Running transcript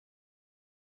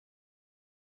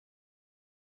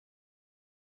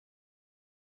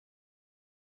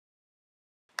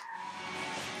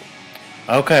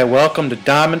Okay, welcome to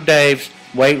Diamond Dave's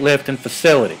weightlifting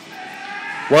facility.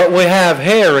 What we have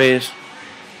here is,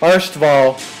 first of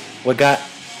all, we got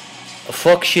a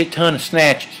fuck shit ton of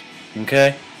snatches.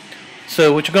 Okay?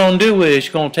 So what you're going to do is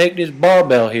you're going to take this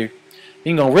barbell here.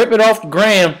 You're going to rip it off the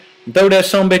ground and throw that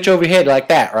sumbitch over your head like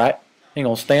that, right? You're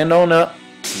going to stand on up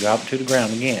and drop it to the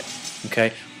ground again.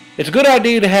 Okay? It's a good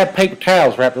idea to have paper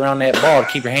towels wrapped around that bar to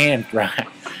keep your hands dry.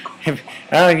 You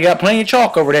got plenty of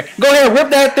chalk over there. Go ahead, rip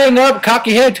that thing up, cock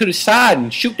your head to the side,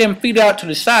 and shoot them feet out to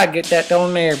the side. Get that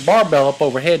on there barbell up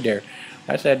overhead there.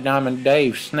 That's that Diamond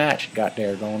Dave snatch got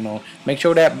there going on. Make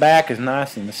sure that back is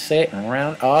nice and set and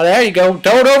round. Oh, there you go.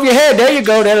 Throw it over your head. There you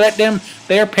go. There, let them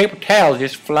their paper towels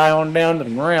just fly on down to the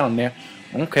ground there.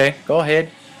 Okay, go ahead.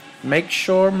 Make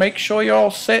sure you're all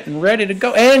set and ready to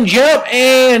go. And jump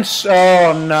and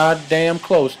oh, not damn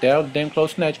close. That was damn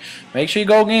close snatch. Make sure you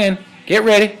go again. Get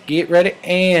ready,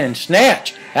 and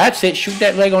snatch. That's it. Shoot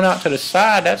that leg on out to the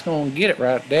side. That's going to get it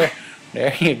right there.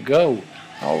 There you go.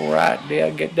 All right, there.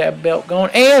 Get that belt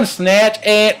going. And snatch.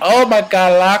 And, oh, my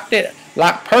God, locked it.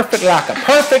 Perfect lockout.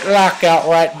 Perfect lockout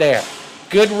right there.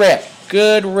 Good rep.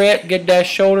 Good rep. Get that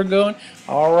shoulder going.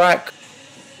 All right.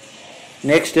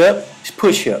 Next up is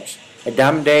push-ups at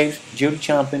Diamond Dave's Judy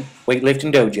Chompin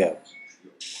Weightlifting Dojo.